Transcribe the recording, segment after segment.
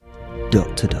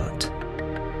Dot to Dot,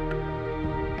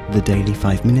 the daily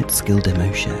 5-minute skill demo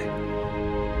show.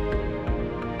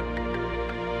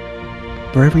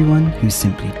 For everyone who's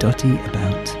simply dotty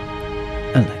about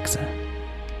Alexa.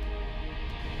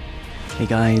 Hey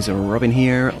guys, Robin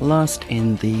here, last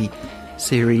in the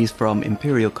series from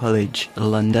Imperial College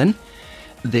London.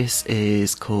 This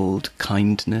is called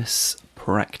Kindness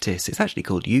Practice. It's actually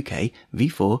called UK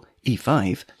V4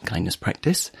 E5 Kindness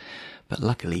Practice, but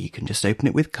luckily you can just open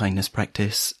it with Kindness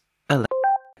Practice.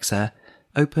 Alexa,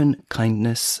 open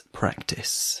Kindness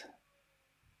Practice.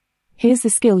 Here's the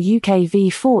skill UK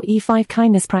V4 E5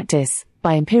 Kindness Practice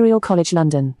by Imperial College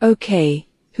London. Okay,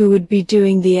 who would be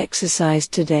doing the exercise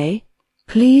today?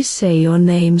 Please say your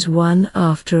names one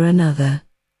after another.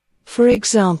 For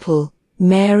example,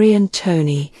 Mary and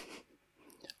Tony.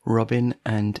 Robin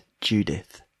and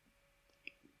Judith.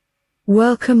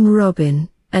 Welcome, Robin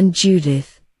and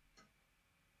Judith.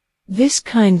 This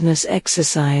kindness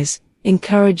exercise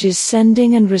encourages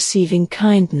sending and receiving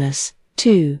kindness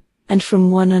to and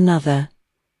from one another.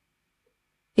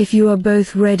 If you are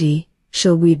both ready,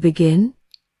 shall we begin?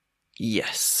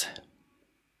 Yes.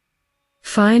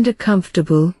 Find a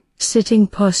comfortable, sitting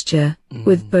posture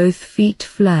with both feet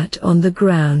flat on the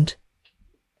ground.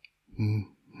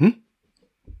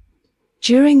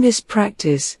 During this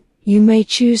practice, you may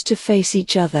choose to face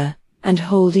each other and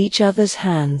hold each other's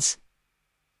hands.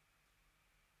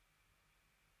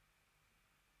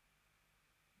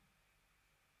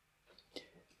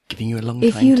 Giving you a long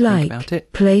If time you to like, think about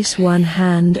it. place one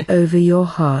hand over your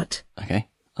heart. Okay.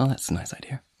 Oh, that's a nice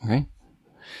idea. Okay.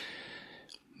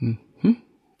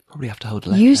 Probably have to hold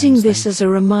left Using hands this then. as a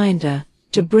reminder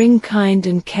to bring kind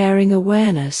and caring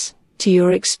awareness to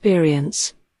your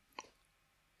experience.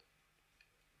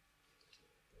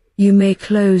 You may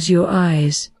close your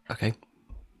eyes. Okay.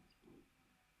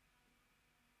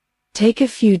 Take a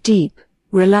few deep,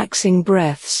 relaxing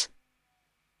breaths.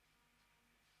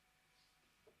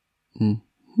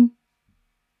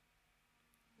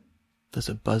 There's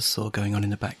a buzzsaw going on in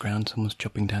the background. Someone's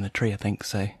chopping down a tree, I think,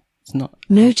 so it's not...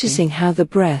 Noticing how the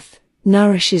breath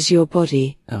nourishes your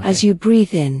body as you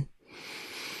breathe in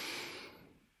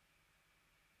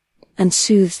and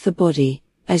soothes the body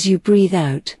as you breathe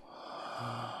out.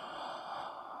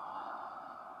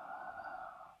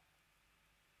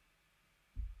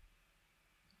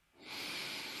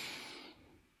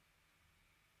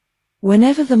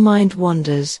 Whenever the mind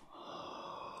wanders,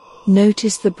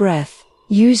 notice the breath,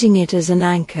 using it as an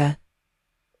anchor.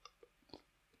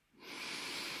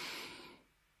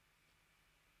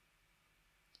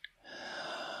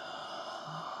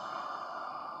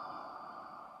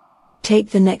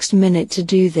 Take the next minute to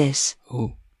do this.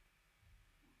 Oh.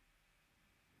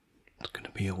 It's going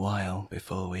to be a while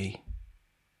before we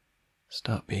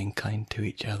start being kind to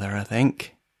each other, I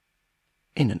think.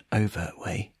 In an overt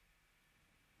way.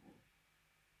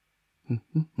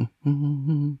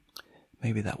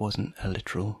 Maybe that wasn't a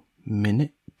literal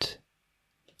minute.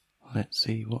 Let's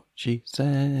see what she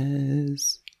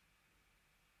says.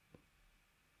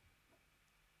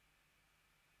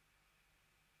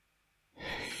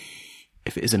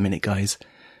 If it is a minute, guys,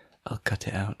 I'll cut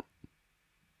it out.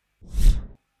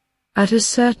 At a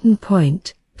certain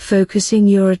point, focusing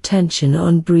your attention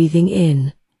on breathing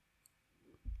in,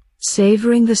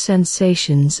 savoring the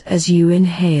sensations as you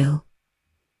inhale.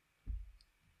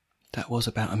 That was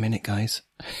about a minute, guys.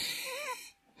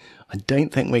 I don't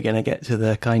think we're going to get to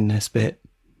the kindness bit.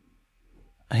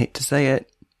 I hate to say it.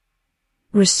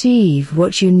 Receive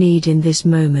what you need in this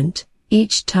moment,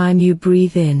 each time you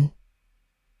breathe in.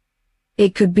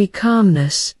 It could be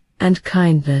calmness and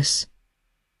kindness.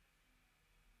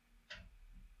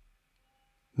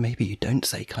 Maybe you don't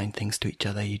say kind things to each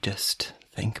other, you just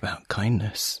think about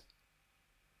kindness.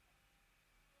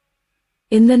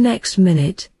 In the next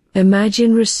minute,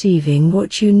 imagine receiving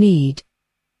what you need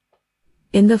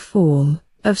in the form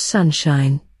of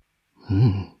sunshine.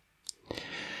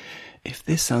 If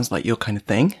this sounds like your kind of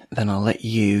thing, then I'll let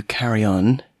you carry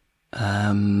on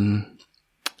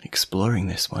exploring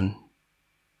this one.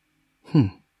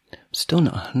 I'm still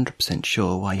not 100%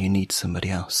 sure why you need somebody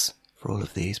else for all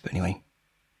of these, but anyway.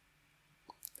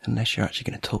 Unless you're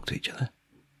actually going to talk to each other.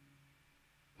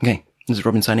 Okay, this is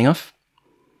Robin signing off,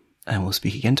 and we'll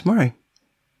speak again tomorrow.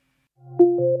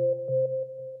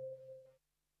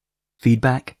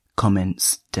 Feedback,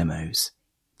 comments, demos.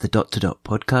 The Dot to Dot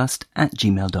podcast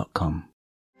 @gmail.com.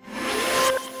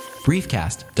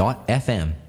 Briefcast.fm